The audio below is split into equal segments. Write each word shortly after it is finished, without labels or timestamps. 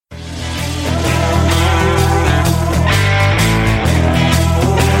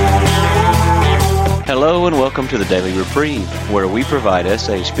welcome to the Daily Reprieve, where we provide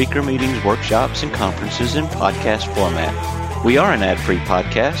SA speaker meetings, workshops, and conferences in podcast format. We are an ad-free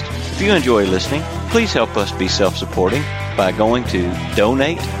podcast. If you enjoy listening, please help us be self-supporting by going to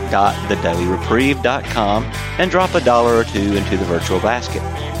donate.thedailyreprieve.com and drop $1 or $2 into the virtual basket.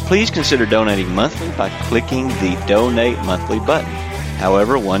 Please consider donating monthly by clicking the Donate Monthly button.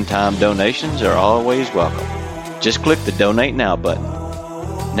 However, one-time donations are always welcome. Just click the Donate Now button.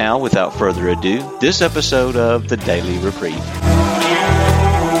 Now, without further ado, this episode of the Daily Reprieve.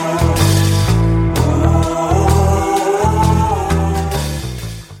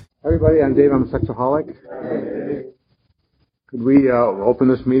 Everybody, I'm Dave. I'm a sexaholic. Could we open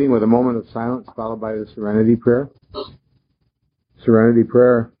this meeting with a moment of silence followed by the Serenity Prayer? Serenity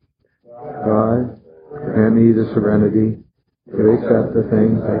Prayer. God, grant me the serenity to accept the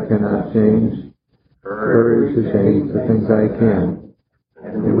things I cannot change, courage to change the things I can,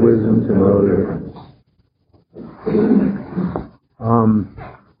 and wisdom to know the difference.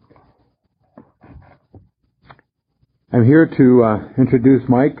 I'm here to introduce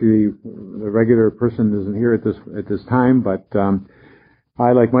Mike. The regular person isn't here at this time, but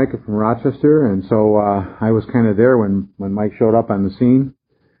I, like Mike, are from Rochester, and so I was kind of there when Mike showed up on the scene,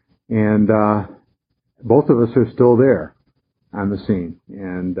 and both of us are still there on the scene,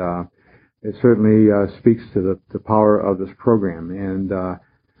 and it certainly speaks to the power of this program. And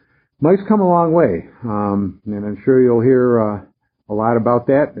Mike's come a long way, and I'm sure you'll hear a lot about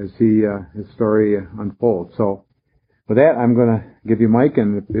that as his story unfolds. So with that, I'm going to give you Mike,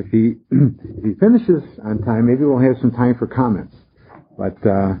 and if he finishes on time, maybe we'll have some time for comments. But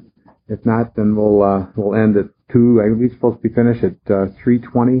if not, then we'll end at 2. I think we're supposed to be finished at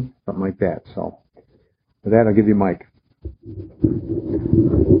 3:20, something like that. So with that, I'll give you Mike.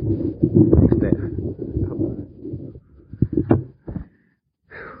 Thanks, Dave.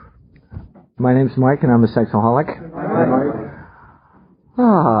 My name's Mike, and I'm a sexaholic. Hi, Mike.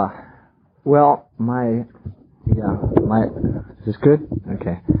 Is this good?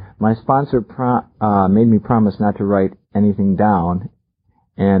 Okay. My sponsor made me promise not to write anything down,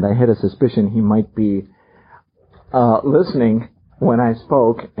 and I had a suspicion he might be listening when I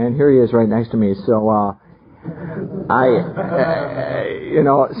spoke, and here he is right next to me. So I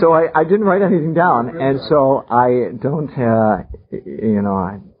didn't write anything down, and so I don't, I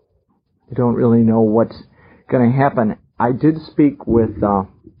don't really know what's going to happen. I did speak with,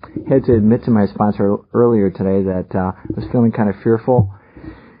 had to admit to my sponsor earlier today that I was feeling kind of fearful.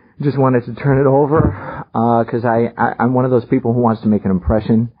 Just wanted to turn it over, because I'm one of those people who wants to make an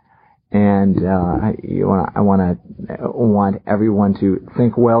impression, and I want everyone to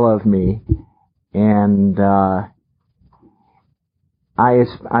think well of me, and I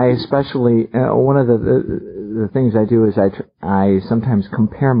especially one of the things I do is I sometimes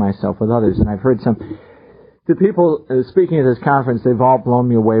compare myself with others, and I've heard the people speaking at this conference, they've all blown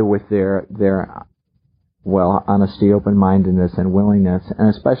me away with their honesty, open-mindedness, and willingness, and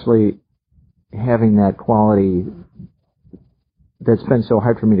especially having that quality that's been so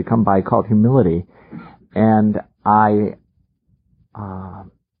hard for me to come by called humility. And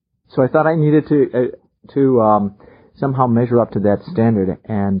so I thought I needed to somehow measure up to that standard.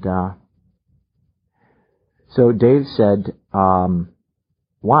 And so Dave said,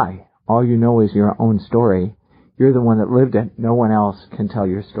 why? All you know is your own story. You're the one that lived it. No one else can tell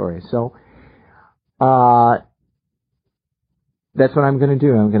your story. So that's what I'm going to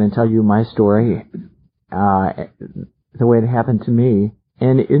do. I'm going to tell you my story, the way it happened to me.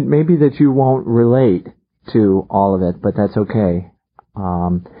 And it may be that you won't relate to all of it, but that's okay.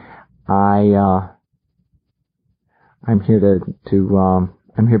 I'm here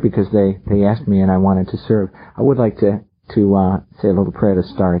I'm here because they asked me and I wanted to serve. I would like to say a little prayer to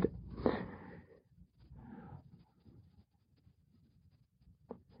start.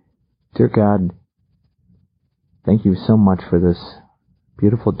 Dear God, thank you so much for this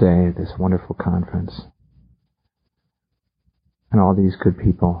beautiful day, this wonderful conference, and all these good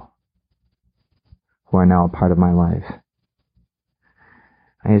people who are now a part of my life.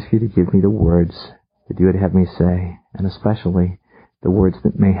 I ask you to give me the words that you would have me say, and especially the words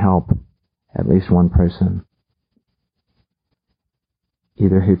that may help at least one person,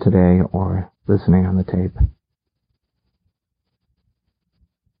 either here today or listening on the tape.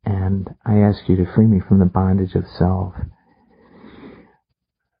 And I ask you to free me from the bondage of self,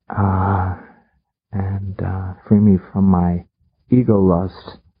 and free me from my ego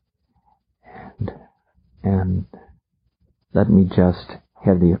lust, and let me just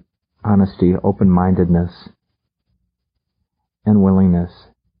have the honesty, open-mindedness, and willingness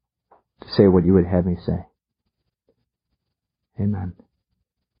to say what you would have me say. Amen.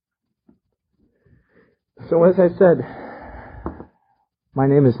 So as I said, my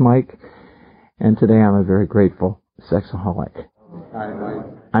name is Mike, and today I'm a very grateful sexaholic. Hi, Mike.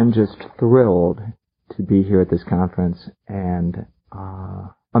 I'm just thrilled to be here at this conference and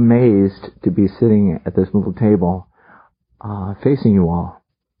amazed to be sitting at this little table facing you all.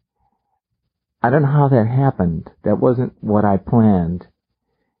 I don't know how that happened. That wasn't what I planned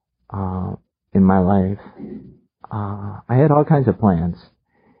in my life. I had all kinds of plans.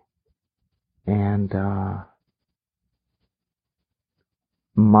 And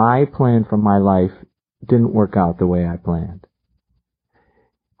my plan for my life didn't work out the way I planned.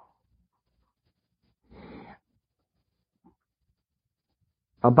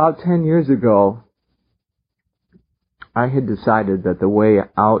 About 10 years ago, I had decided that the way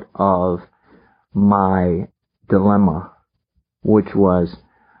out of my dilemma, which was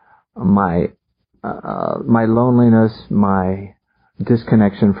my loneliness, my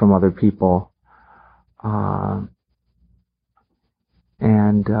disconnection from other people, and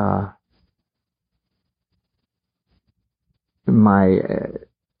my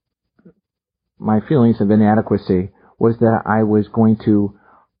feelings of inadequacy, was that I was going to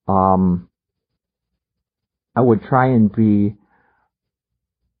I would try and be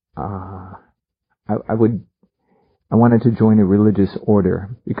I wanted to join a religious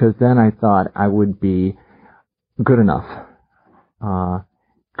order, because then I thought I would be good enough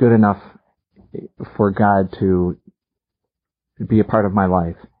for God to be a part of my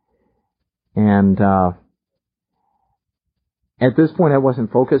life. And at this point, I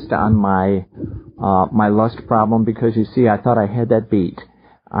wasn't focused on my lust problem, because you see, I thought I had that beat.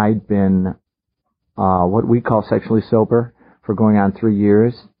 I'd been what we call sexually sober for going on 3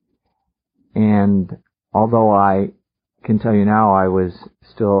 years, and although I can tell you now I was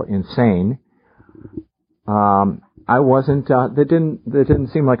still insane, I wasn't. That didn't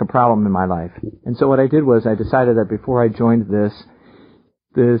seem like a problem in my life. And so what I did was I decided that before I joined this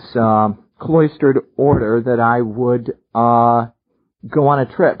cloistered order, that I would go on a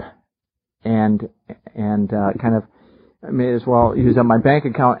trip and kind of may as well use up my bank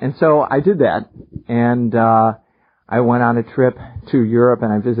account. And so I did that, and I went on a trip to Europe,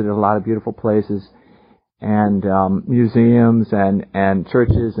 and I visited a lot of beautiful places and museums and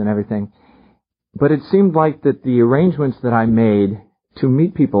churches and everything. But it seemed like that the arrangements that I made to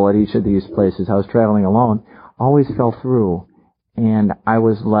meet people at each of these places, I was traveling alone, always fell through, and I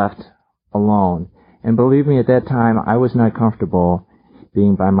was left alone. And believe me, at that time, I was not comfortable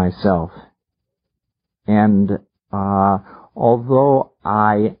being by myself. And although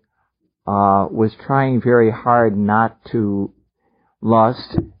I was trying very hard not to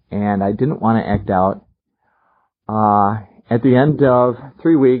lust, and I didn't want to act out, at the end of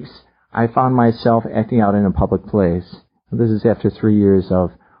 3 weeks, I found myself acting out in a public place. This is after 3 years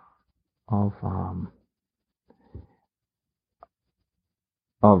of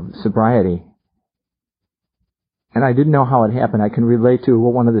sobriety. And I didn't know how it happened. I can relate to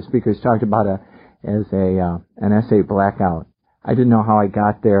what one of the speakers talked about as an essay blackout. I didn't know how I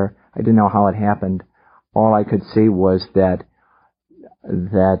got there. I didn't know how it happened. All I could see was that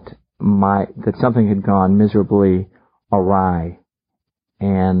something had gone miserably awry,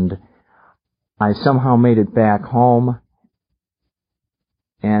 and I somehow made it back home,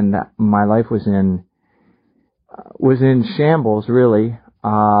 and my life was in shambles, really.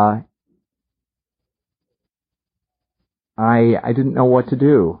 I didn't know what to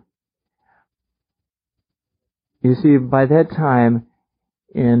do. You see, by that time,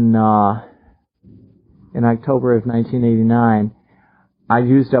 in October of 1989, I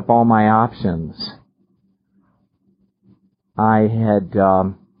used up all my options. I'd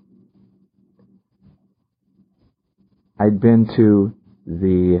been to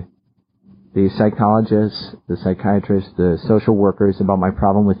the psychologists, the psychiatrists, the social workers about my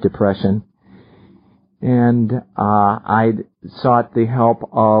problem with depression, and I'd sought the help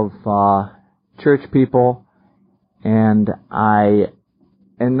of church people, and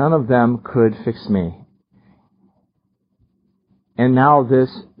none of them could fix me. And now this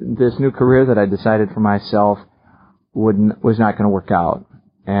new career that I decided for myself was not going to work out.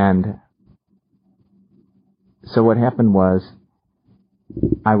 And so what happened was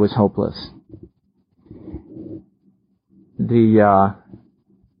I was hopeless. That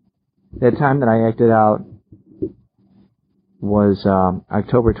time that I acted out was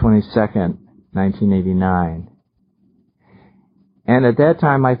October 22nd, 1989. And at that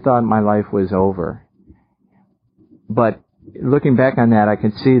time I thought my life was over. But looking back on that, I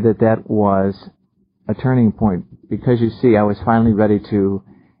can see that was a turning point, because you see, I was finally ready to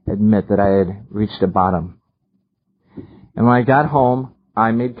admit that I had reached a bottom. And when I got home,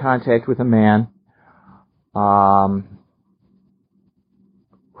 I made contact with a man who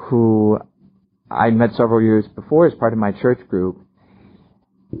I met several years before as part of my church group,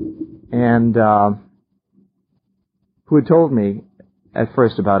 and who had told me at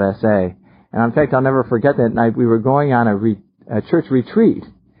first about SA. And in fact, I'll never forget that night we were going on a church retreat,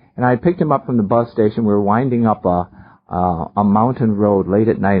 and I picked him up from the bus station. We were winding up a mountain road late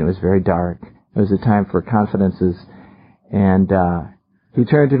at night. It was very dark. It was a time for confidences. And he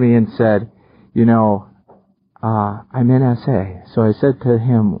turned to me and said, you know, I'm in SA. So I said to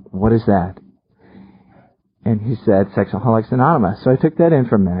him, what is that? And he said, Sexaholics Anonymous. So I took that in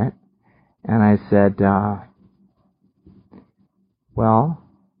for a minute, and I said, well,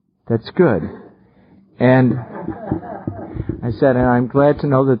 that's good. And I said, and I'm glad to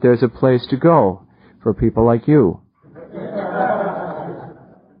know that there's a place to go for people like you.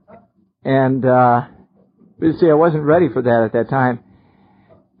 And, you see, I wasn't ready for that at that time.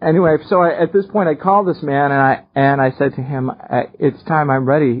 Anyway, so at this point I called this man, and I said to him, it's time, I'm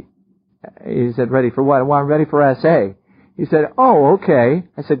ready. He said, ready for what? Well, I'm ready for SA. He said, oh, okay.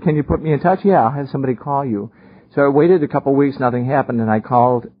 I said, can you put me in touch? Yeah, I'll have somebody call you. So I waited a couple of weeks, nothing happened, and I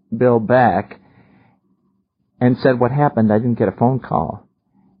called Bill back and said, what happened? I didn't get a phone call.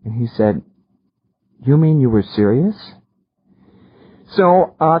 And he said, you mean you were serious?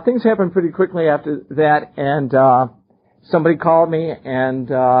 So things happened pretty quickly after that, and somebody called me, and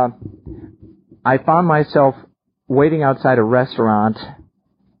I found myself waiting outside a restaurant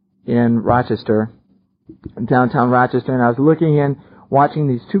in Rochester, downtown Rochester, and I was looking in, watching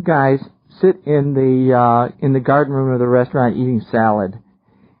these two guys sit in the garden room of the restaurant eating salad.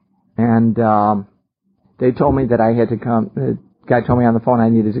 And they told me that I had to come. The guy told me on the phone I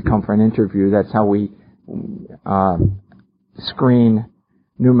needed to come for an interview. That's how we screen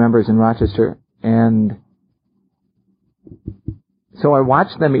new members in Rochester. And so I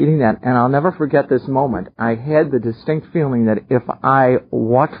watched them eating that, and I'll never forget this moment. I had the distinct feeling that if I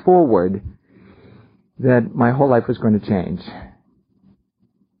walked forward, that my whole life was going to change.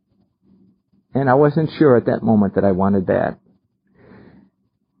 And I wasn't sure at that moment that I wanted that.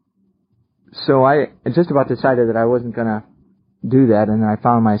 So I just about decided that I wasn't going to do that, and I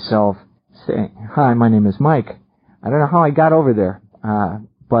found myself saying, hi, my name is Mike. I don't know how I got over there,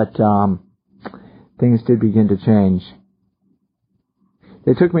 but things did begin to change.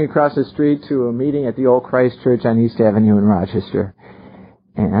 They took me across the street to a meeting at the Old Christ Church on East Avenue in Rochester.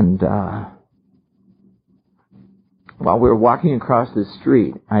 And while we were walking across the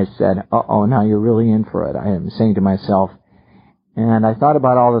street, I said, uh-oh, now you're really in for it, I am saying to myself. And I thought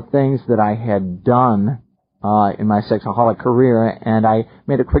about all the things that I had done in my sexaholic career, and I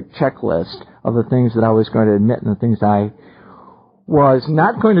made a quick checklist of the things that I was going to admit and the things I was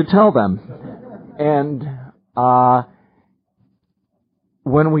not going to tell them. And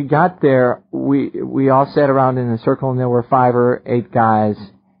when we got there, we all sat around in a circle, and there were 5 or 8 guys,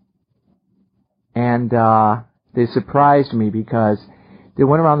 and they surprised me because they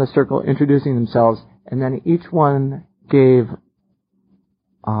went around the circle introducing themselves, and then each one gave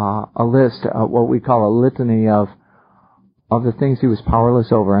a list, what we call a litany of the things he was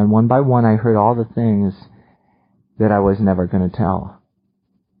powerless over, and one by one I heard all the things that I was never going to tell.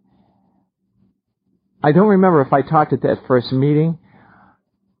 I don't remember if I talked at that first meeting.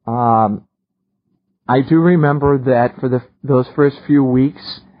 I do remember that for those first few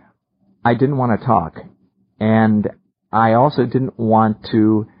weeks, I didn't want to talk. And I also didn't want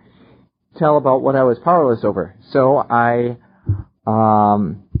to tell about what I was powerless over. So my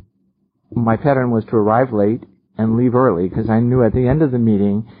pattern was to arrive late and leave early, because I knew at the end of the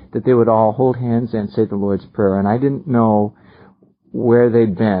meeting that they would all hold hands and say the Lord's Prayer, and I didn't know where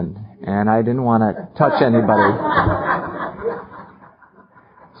they'd been, and I didn't want to touch anybody.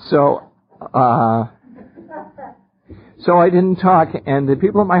 So I didn't talk, and the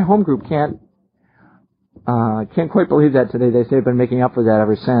people at my home group can't quite believe that today. They say I've been making up for that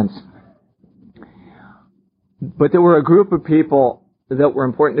ever since. But there were a group of people that were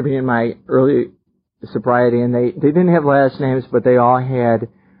important to me in my early sobriety, and they didn't have last names, but they all had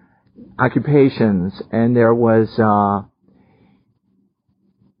occupations, and there was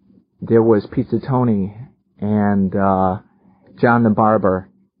Pizza Tony and John the Barber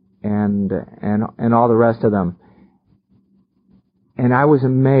and all the rest of them. And I was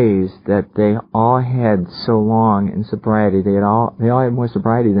amazed that they all had so long in sobriety. They all had more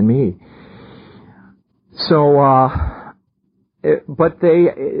sobriety than me. So, but they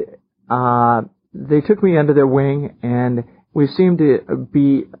took me under their wing, and we seemed to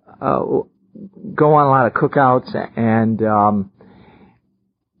go on a lot of cookouts and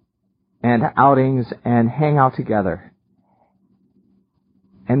outings and hang out together.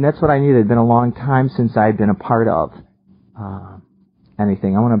 And that's what I needed. It had been a long time since I'd been a part of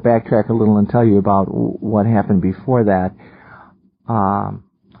anything. I want to backtrack a little and tell you about what happened before that.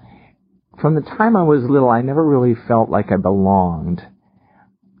 From the time I was little, I never really felt like I belonged.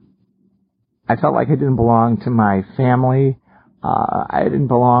 I felt like I didn't belong to my family. I didn't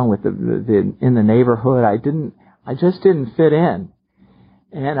belong with in the neighborhood. I just didn't fit in.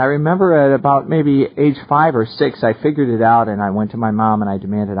 And I remember at about maybe age 5 or 6, I figured it out, and I went to my mom and I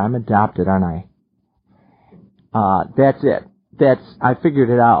demanded, "I'm adopted, aren't I?" That's it. I figured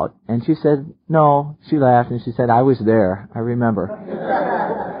it out. And she said, no. She laughed and she said, "I was there. I remember."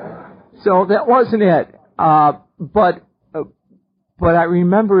 So that wasn't it. But I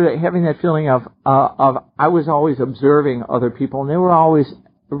remember having that feeling of I was always observing other people, and they were always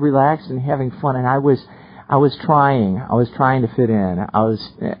relaxed and having fun, and I was trying to fit in.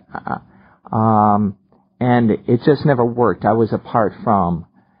 And it just never worked. I was apart from.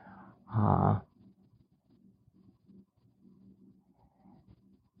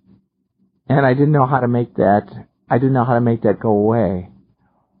 And I didn't know how to make that go away.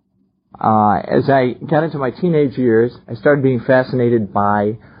 As I got into my teenage years, I started being fascinated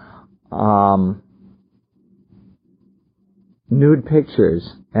by nude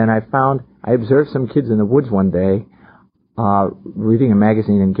pictures, and I observed some kids in the woods one day reading a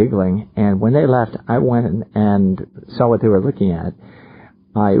magazine and giggling, and when they left, I went and saw what they were looking at.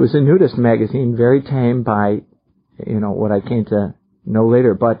 It was a nudist magazine, very tame by, what I came to know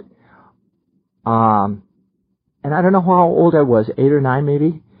later, but and I don't know how old I was, 8 or 9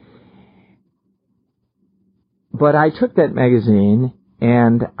 maybe. But I took that magazine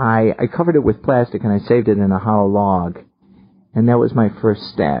and I covered it with plastic and I saved it in a hollow log. And that was my first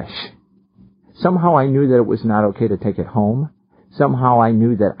stash. Somehow I knew that it was not okay to take it home. Somehow I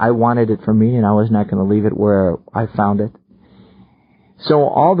knew that I wanted it for me and I was not going to leave it where I found it. So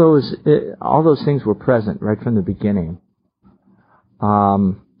all those things were present right from the beginning.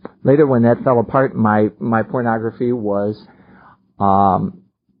 Later, when that fell apart, my pornography was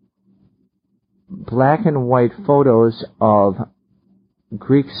black and white photos of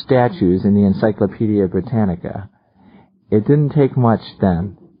Greek statues in the Encyclopedia Britannica. It didn't take much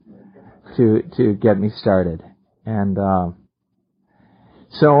then to get me started, and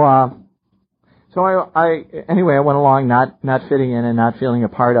so I went along not fitting in and not feeling a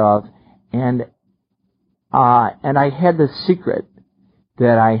part of, and I had this secret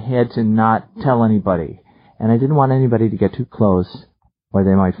that I had to not tell anybody, and I didn't want anybody to get too close or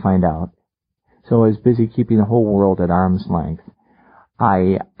they might find out. So I was busy keeping the whole world at arm's length.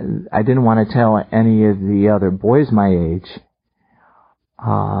 I didn't want to tell any of the other boys my age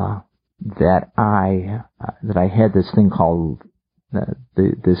that I had this thing called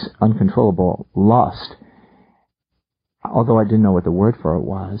this uncontrollable lust, although I didn't know what the word for it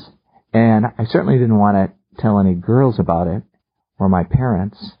was, and I certainly didn't want to tell any girls about it or my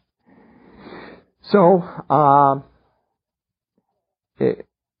parents. So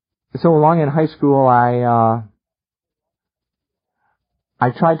along in high school, I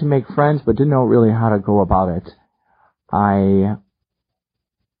tried to make friends, but didn't know really how to go about it.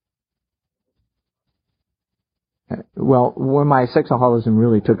 When my sexaholism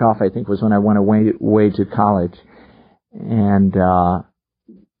really took off, I think, was when I went away to college. And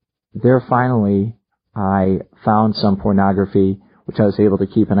there finally I found some pornography, which I was able to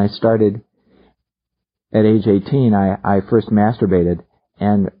keep. And I started at age 18, I first masturbated.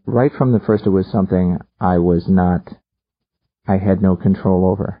 And right from the first, it was something I had no control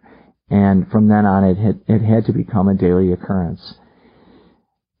over. And from then on, it had to become a daily occurrence.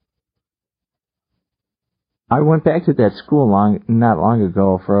 I went back to that school not long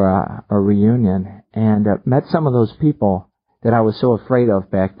ago for a reunion and met some of those people that I was so afraid of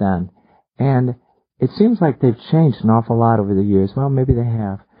back then. And it seems like they've changed an awful lot over the years. Well, maybe they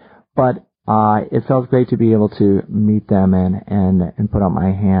have. But it felt great to be able to meet them and put out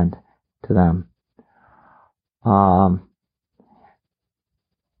my hand to them.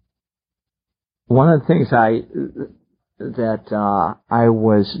 One of the things that I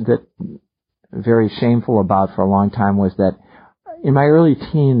was very shameful about for a long time was that in my early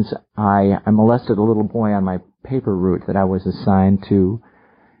teens, I molested a little boy on my paper route that I was assigned to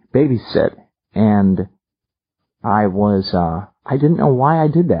babysit, and I didn't know why I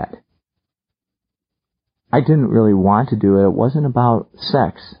did that. I didn't really want to do it. It wasn't about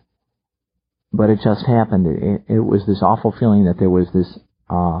sex, but it just happened. It was this awful feeling that there was this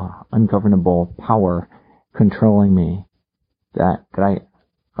ungovernable power controlling me that I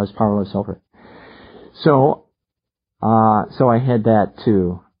was powerless over. So I had that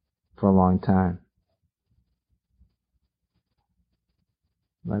too for a long time.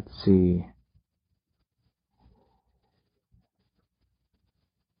 let's see.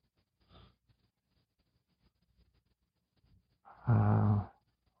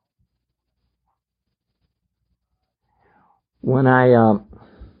 When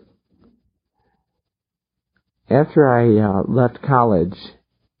after I left college,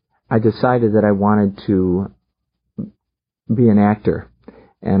 I decided that I wanted to be an actor,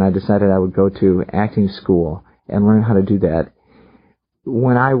 and I decided I would go to acting school and learn how to do that.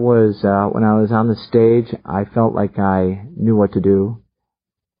 When I was on the stage, I felt like I knew what to do.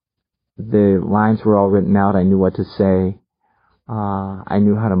 The lines were all written out. I knew what to say. I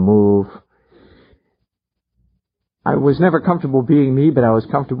knew how to move. I was never comfortable being me, but I was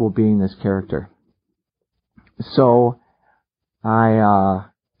comfortable being this character. So I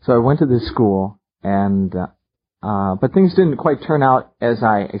went to this school, and but things didn't quite turn out as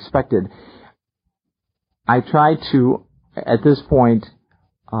I expected. I tried to, at this point,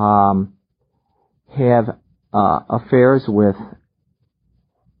 have affairs with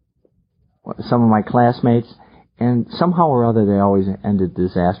some of my classmates, and somehow or other they always ended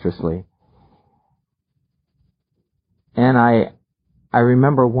disastrously. And I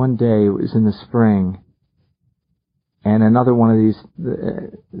remember one day, it was in the spring, and another one of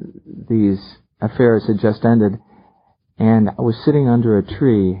these affairs had just ended, and I was sitting under a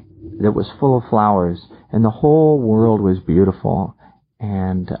tree that was full of flowers, and the whole world was beautiful,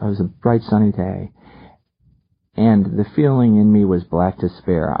 and it was a bright sunny day, and the feeling in me was black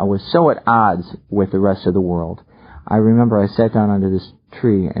despair. I was so at odds with the rest of the world. I remember I sat down under this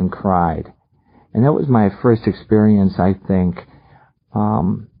tree and cried. And that was my first experience, I think,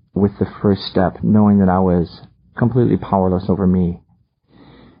 with the first step, knowing that I was completely powerless over me.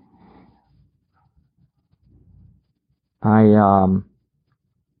 I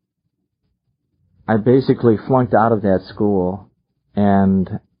basically flunked out of that school,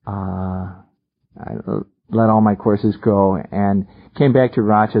 and I let all my courses go and came back to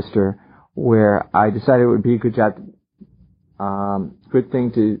Rochester, where I decided it would be a good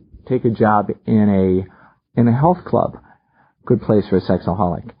thing to take a job in a health club, good place for a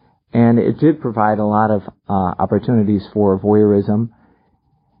sexaholic. And it did provide a lot of opportunities for voyeurism.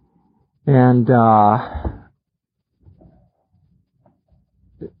 And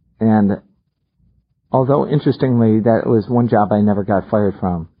although interestingly, that was one job I never got fired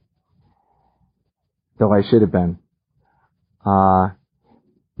from, though I should have been.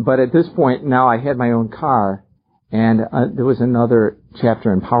 But at this point, now I had my own car, and there was another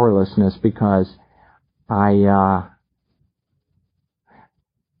chapter in powerlessness, because I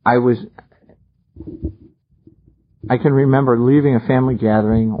can remember leaving a family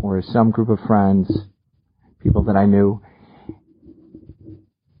gathering or some group of friends, people that I knew,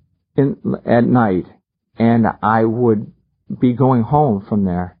 at night, and I would be going home from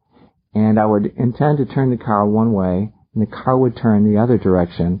there, and I would intend to turn the car one way, and the car would turn the other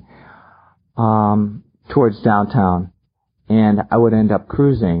direction, towards downtown, and I would end up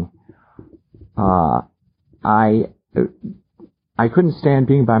cruising. I couldn't stand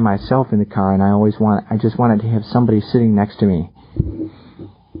being by myself in the car, and I just wanted to have somebody sitting next to me.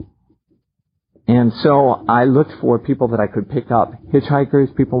 And so I looked for people that I could pick up,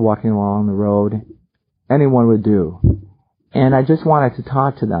 hitchhikers, people walking along the road, anyone would do. And I just wanted to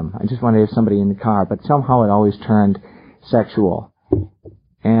talk to them. I just wanted to have somebody in the car, but somehow it always turned sexual.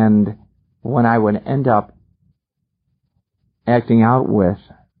 And when I would end up acting out with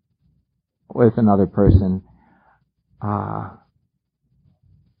another person, I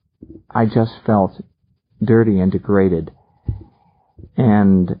just felt dirty and degraded.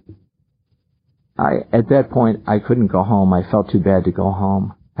 And at that point, I couldn't go home. I felt too bad to go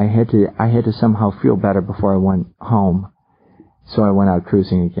home. I had to somehow feel better before I went home. So I went out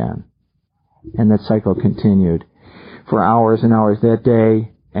cruising again. And that cycle continued for hours and hours that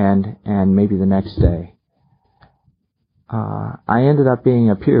day and maybe the next day. I ended up being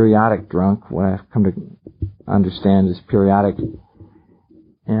a periodic drunk, what I've come to understand is periodic.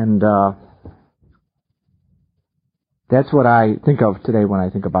 And that's what I think of today when I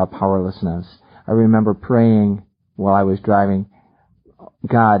think about powerlessness. I remember praying while I was driving,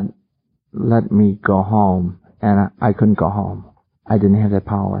 God, let me go home. And I couldn't go home. I didn't have that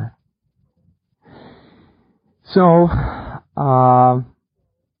power. So,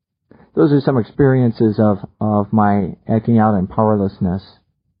 those are some experiences of my acting out in powerlessness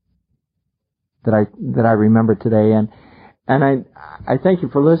that I remember today, and I thank you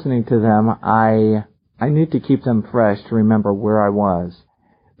for listening to them. I need to keep them fresh to remember where I was,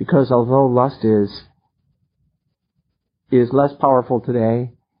 because although lust is less powerful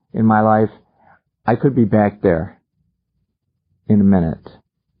today in my life, I could be back there in a minute.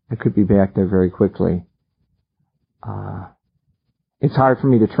 I could be back there very quickly. It's hard for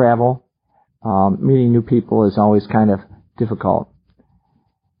me to travel. Meeting new people is always kind of difficult.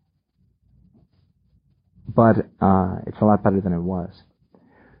 But it's a lot better than it was.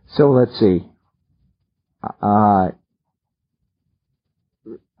 So let's see.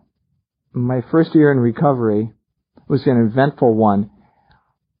 My first year in recovery was an eventful one.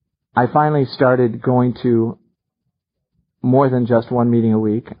 I finally started going to more than just one meeting a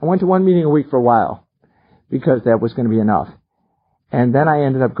week. I went to one meeting a week for a while because that was going to be enough. And then I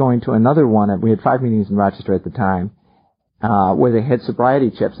ended up going to another one. We had 5 meetings in Rochester at the time, where they had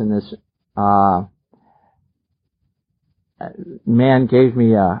sobriety chips, and this man gave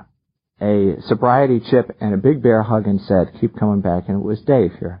me a sobriety chip and a big bear hug and said, "Keep coming back." And it was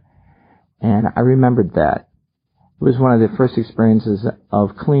Dave here. And I remembered that. It was one of the first experiences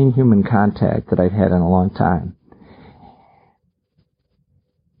of clean human contact that I'd had in a long time.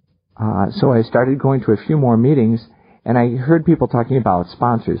 So I started going to a few more meetings, and I heard people talking about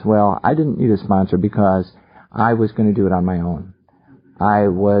sponsors. Well, I didn't need a sponsor because I was going to do it on my own. I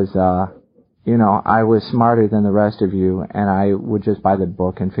was smarter than the rest of you, and I would just buy the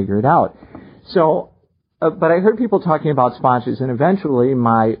book and figure it out. So, but I heard people talking about sponsors, and eventually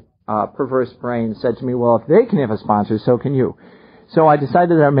my perverse brain said to me, well, if they can have a sponsor, so can you. So I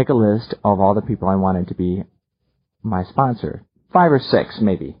decided that I'd make a list of all the people I wanted to be my sponsor. 5 or 6,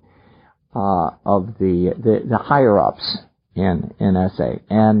 maybe, of the higher-ups in SA.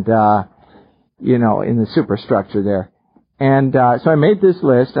 And, in the superstructure there. And so I made this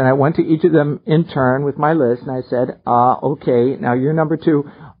list, and I went to each of them in turn with my list, and I said, okay, now you're number 2.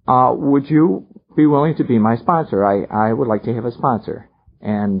 Would you be willing to be my sponsor? I would like to have a sponsor.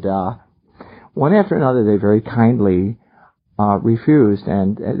 And one after another, they very kindly refused,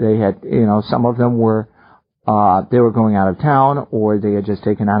 and they had, some of them were, they were going out of town, or they had just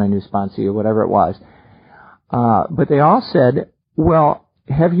taken on a new sponsee, or whatever it was. But they all said, well,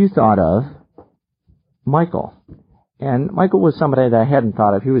 have you thought of Michael? And Michael was somebody that I hadn't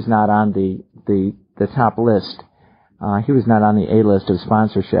thought of. He was not on the top list. He was not on the A list of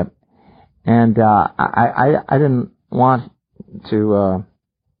sponsorship. And I didn't want to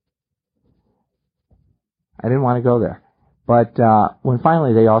go there. But when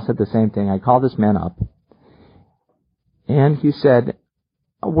finally they all said the same thing, I called this man up, and he said,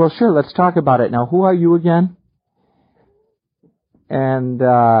 well, sure, let's talk about it. Now, who are you again? And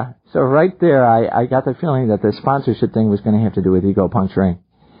so right there, I got the feeling that the sponsorship thing was going to have to do with ego puncturing.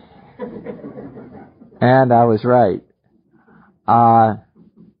 And I was right.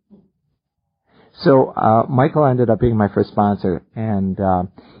 So Michael ended up being my first sponsor, and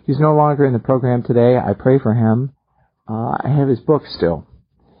he's no longer in the program today. I pray for him. I have his book still.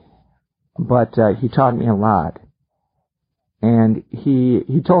 But he taught me a lot. And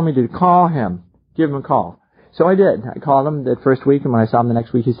he told me to call him, give him a call. So I did. I called him that first week, and when I saw him the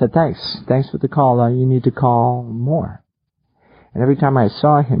next week, he said, thanks for the call. You need to call more. And every time I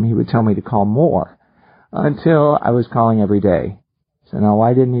saw him, he would tell me to call more, until I was calling every day. So now,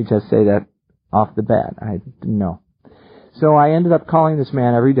 why didn't he just say that off the bat? I didn't know. So I ended up calling this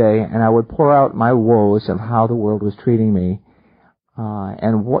man every day, and I would pour out my woes of how the world was treating me.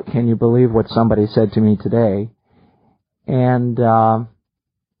 And what can you believe what somebody said to me today? And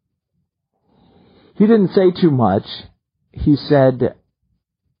he didn't say too much. He said,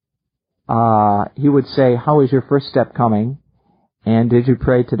 he would say, how is your first step coming? And did you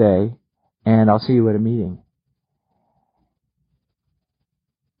pray today? And I'll see you at a meeting.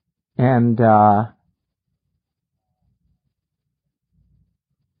 And that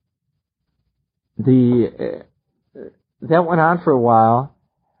went on for a while.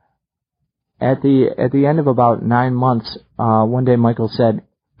 At the end of about 9 months, one day Michael said,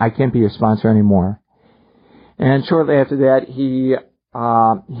 I can't be your sponsor anymore. And shortly after that, he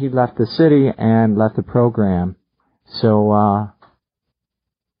left the city and left the program. So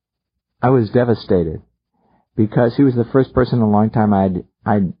I was devastated, because he was the first person in a long time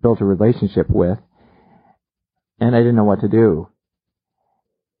I'd built a relationship with, and I didn't know what to do.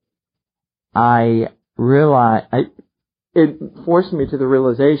 I realized it forced me to the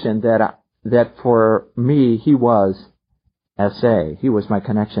realization that for me, he was SA. He was my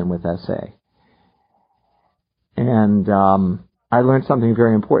connection with SA. And I learned something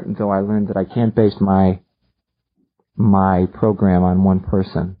very important, though. I learned that I can't base my program on one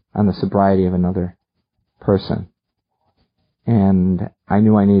person, on the sobriety of another person. And I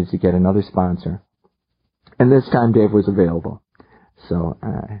knew I needed to get another sponsor. And this time Dave was available. So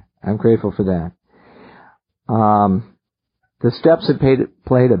I'm grateful for that. The steps had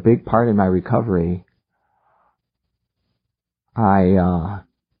played a big part in my recovery. I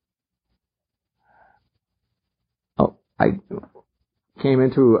I came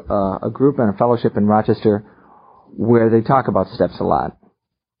into a group and a fellowship in Rochester where they talk about steps a lot.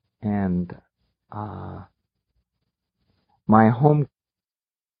 And my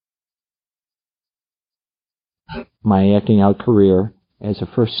acting out career as a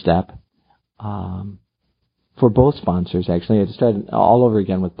first step, for both sponsors, actually. I had to start all over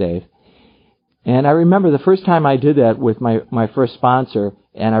again with Dave. And I remember the first time I did that with my first sponsor,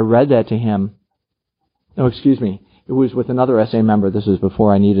 and I read that to him. No, excuse me. It was with another SA member. This was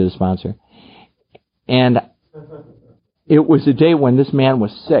before I needed a sponsor. And it was a day when this man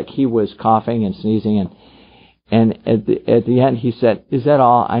was sick. He was coughing and sneezing, and at the end he said, "Is that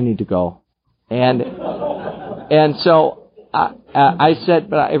all? I need to go." And so I said,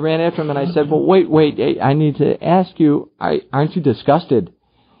 but I ran after him and I said, "Well, wait, I need to ask you, aren't you disgusted?"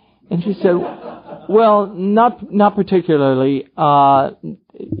 And he said, "Well, not particularly. I've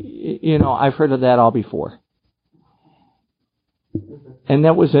heard of that all before." And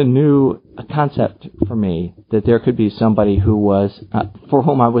that was a new concept for me, that there could be somebody who was, for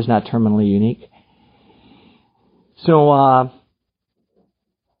whom I was not terminally unique. So,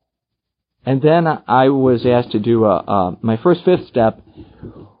 and then I was asked to do my first fifth step,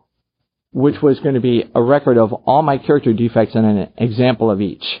 which was going to be a record of all my character defects and an example of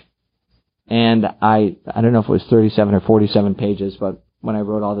each. And I don't know if it was 37 or 47 pages, but when I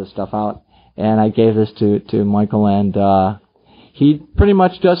wrote all this stuff out, and I gave this to Michael, and he pretty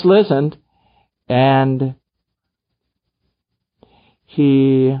much just listened, and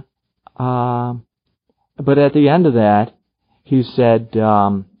he, but at the end of that, he said,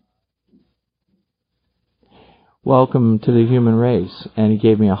 "Welcome to the human race," and he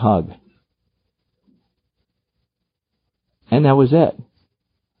gave me a hug. And that was it.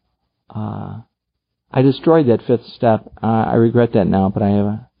 I destroyed that fifth step. I regret that now, but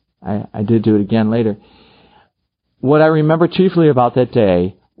I did do it again later. What I remember chiefly about that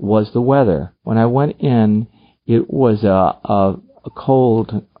day was the weather. When I went in, it was a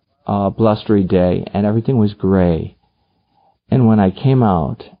cold, blustery day, and everything was gray. And when I came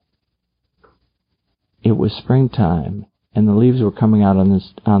out, it was springtime, and the leaves were coming out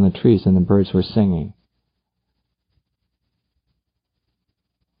on the trees, and the birds were singing.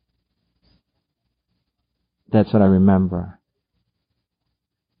 That's what I remember.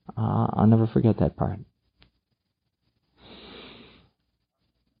 I'll never forget that part.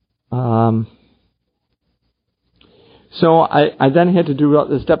 So I then had to do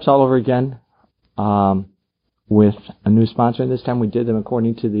the steps all over again with a new sponsor. And this time we did them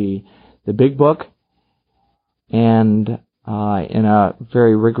according to the big book, and in a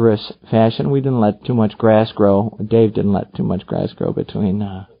very rigorous fashion. We didn't let too much grass grow. Dave didn't let too much grass grow between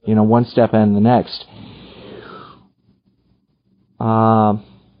one step and the next.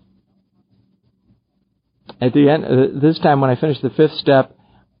 At the end, this time when I finished the fifth step,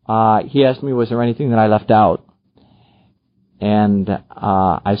 he asked me, was there anything that I left out? And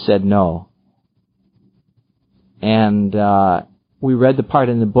I said no. And we read the part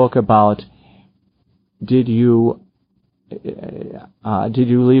in the book about, did you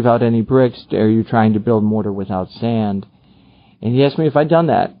leave out any bricks? Are you trying to build mortar without sand? And he asked me if I'd done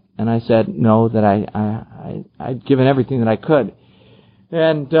that. And I said no, that I'd given everything that I could.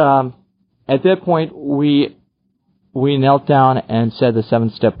 And at that point, we knelt down and said the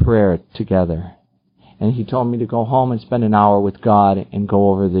 7-step prayer together. And he told me to go home and spend an hour with God and go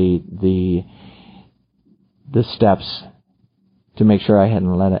over the steps to make sure I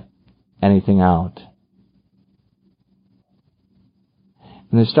hadn't let anything out.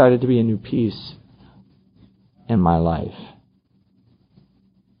 And there started to be a new peace in my life.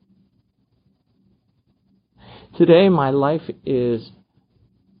 Today, my life is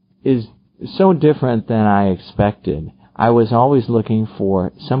so different than I expected. I was always looking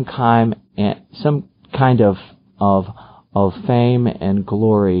for some kind of fame and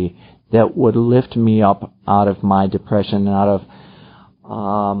glory that would lift me up out of my depression, out of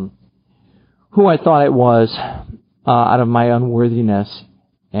who I thought I was, out of my unworthiness,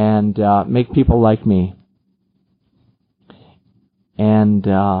 and make people like me, and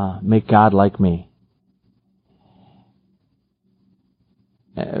make God like me.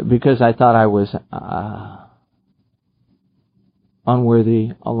 Because I thought I was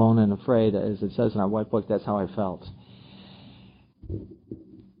unworthy, alone, and afraid, as it says in our white book. That's how I felt.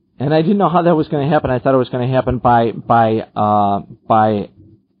 And I didn't know how that was going to happen. I thought it was going to happen by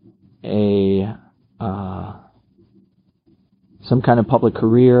some kind of public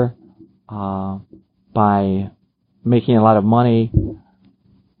career, by making a lot of money,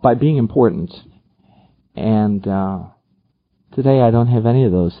 by being important. And today I don't have any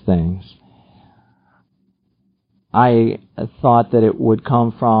of those things. I thought that it would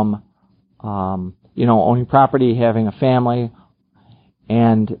come from, owning property, having a family,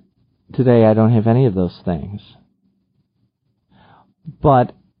 and today I don't have any of those things.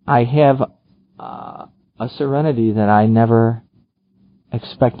 But I have a serenity that I never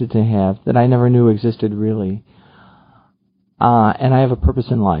expected to have, that I never knew existed really. And I have a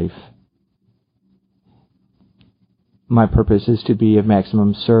purpose in life. My purpose is to be of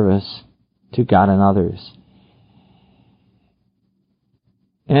maximum service to God and others.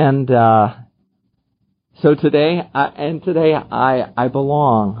 And so today I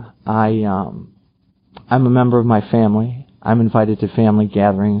belong. I'm a member of my family. I'm invited to family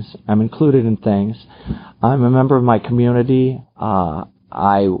gatherings. I'm included in things. I'm a member of my community.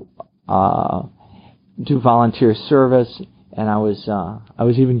 I do volunteer service, and I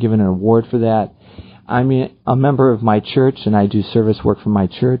was even given an award for that. I'm a member of my church, and I do service work for my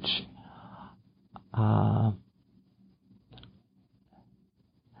church. I'm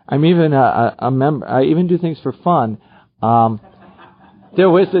even a member. I even do things for fun. There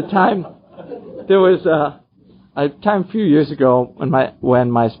was a time a few years ago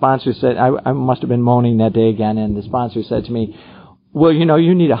when my sponsor said, I must have been moaning that day again, and the sponsor said to me, "Well,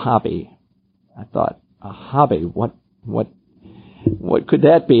 you need a hobby." I thought, a hobby? What could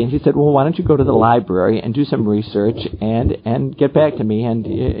that be? And he said, "Well, why don't you go to the library and do some research and get back to me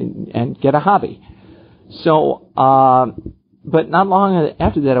and get a hobby?" So, but not long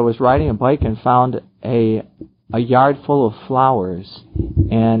after that, I was riding a bike and found a yard full of flowers,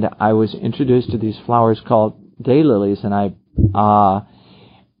 and I was introduced to these flowers called daylilies, and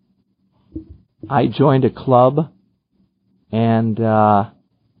I joined a club and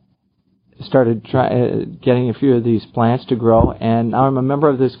started getting a few of these plants to grow, and now I'm a member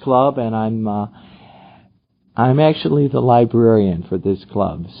of this club, and I'm actually the librarian for this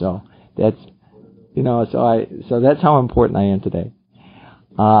club. So that's so that's how important I am today.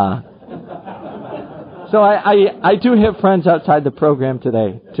 So I do have friends outside the program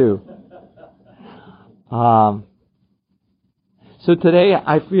today too. So today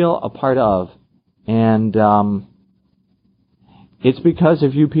I feel a part of, and it's because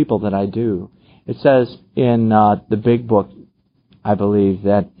of you people that I do. It says in the big book, I believe,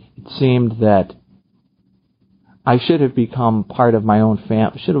 that it seemed that I should have become part of my own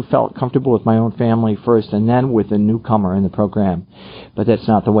family, should have felt comfortable with my own family first and then with a newcomer in the program. But that's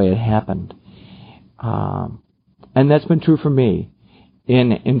not the way it happened. And that's been true for me.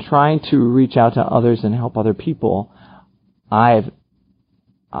 In trying to reach out to others and help other people, I've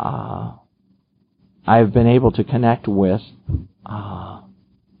been able to connect with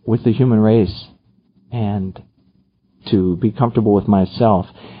the human race and to be comfortable with myself.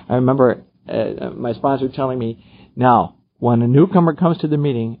 I remember my sponsor telling me, now, when a newcomer comes to the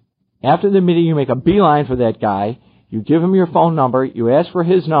meeting, after the meeting you make a beeline for that guy, you give him your phone number, you ask for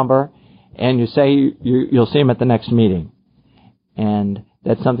his number, and you say you'll see him at the next meeting. And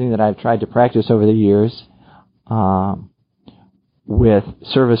that's something that I've tried to practice over the years with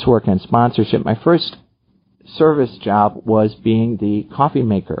service work and sponsorship. My first service job was being the coffee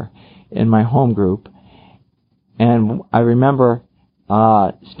maker in my home group. And I remember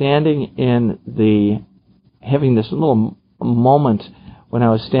having this little moment when I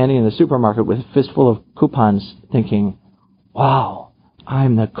was standing in the supermarket with a fistful of coupons thinking, wow,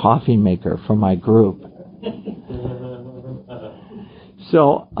 I'm the coffee maker for my group.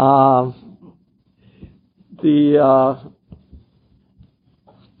 So the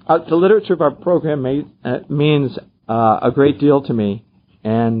literature of our program means a great deal to me,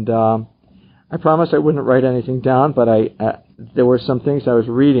 and I promised I wouldn't write anything down, but there were some things I was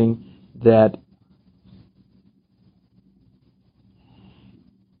reading that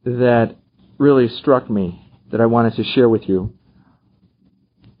really struck me that I wanted to share with you.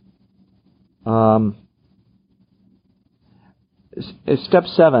 Step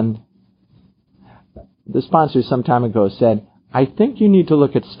 7, the sponsor some time ago said, I think you need to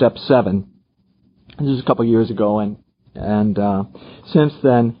look at Step 7. This was a couple years ago, and since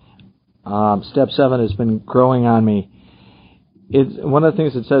then, Step 7 has been growing on me. It's one of the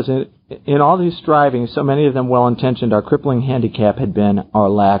things it says, in all these strivings, so many of them well-intentioned, our crippling handicap had been our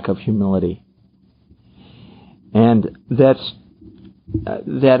lack of humility. And that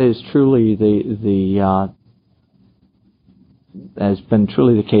is truly has been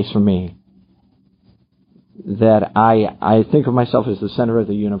truly the case for me. That I think of myself as the center of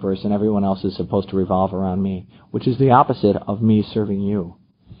the universe and everyone else is supposed to revolve around me, which is the opposite of me serving you.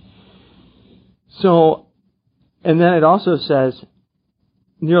 So, and then it also says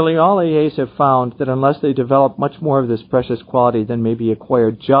nearly all AAs have found that unless they develop much more of this precious quality than may be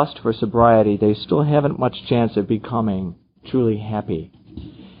acquired just for sobriety, they still haven't much chance of becoming truly happy.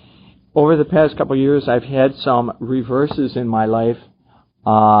 Over the past couple of years, I've had some reverses in my life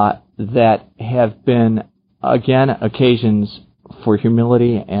that have been, again, occasions for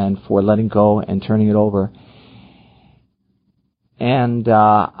humility and for letting go and turning it over. And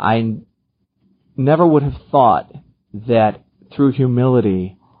I never would have thought that through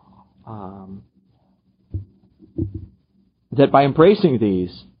humility, that by embracing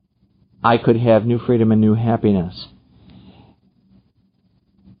these, I could have new freedom and new happiness.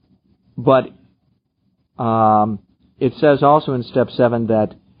 But it says also in step 7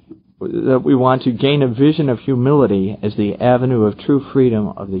 that we want to gain a vision of humility as the avenue of true freedom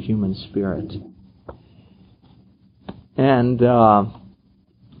of the human spirit. And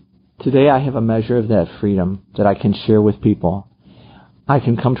today I have a measure of that freedom that I can share with people. I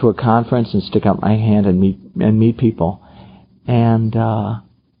can come to a conference and stick out my hand and meet people. And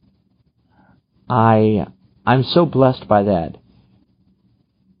I'm so blessed by that.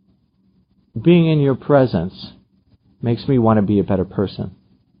 Being in your presence makes me want to be a better person.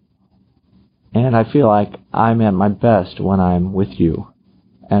 And I feel like I'm at my best when I'm with you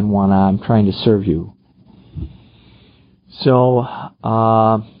and when I'm trying to serve you. So,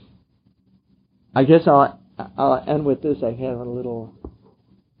 I guess I'll end with this. I have a little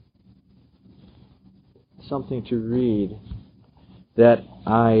something to read that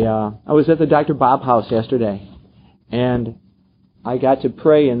I was at the Dr. Bob house yesterday, and I got to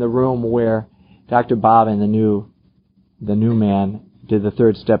pray in the room where Dr. Bob and the new man did the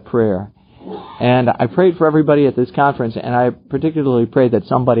 3rd step prayer. And I prayed for everybody at this conference, and I particularly prayed that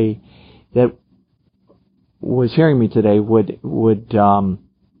somebody that was hearing me today would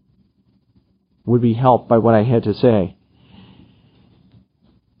be helped by what I had to say.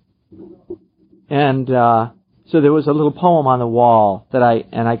 And so there was a little poem on the wall that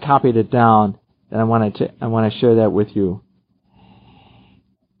I copied it down, and I want to share that with you.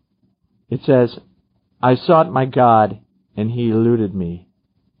 It says, "I sought my God, and He eluded me.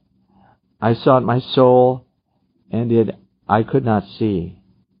 I sought my soul, and it I could not see.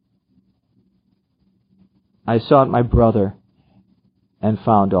 I sought my brother, and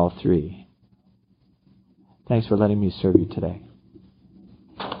found all 3. Thanks for letting me serve you today."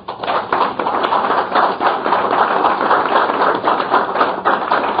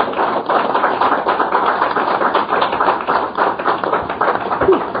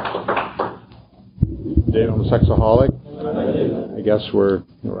 Dave, I'm a sexaholic. I guess we're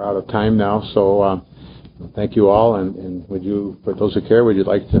out of time now, so thank you all. And would you, for those who care, would you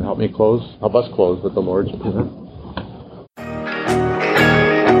like to help us close with the Lord's Prayer?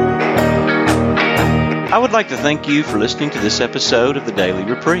 I would like to thank you for listening to this episode of the Daily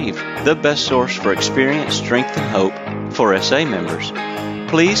Reprieve, the best source for experience, strength, and hope for SA members.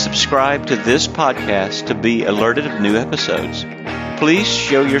 Please subscribe to this podcast to be alerted of new episodes. Please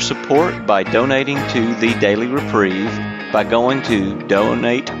show your support by donating to the Daily Reprieve by going to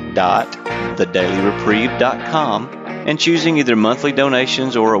donate.thedailyreprieve.com and choosing either monthly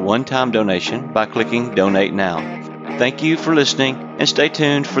donations or a one-time donation by clicking Donate Now. Thank you for listening, and stay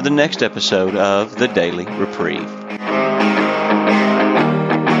tuned for the next episode of the Daily Reprieve.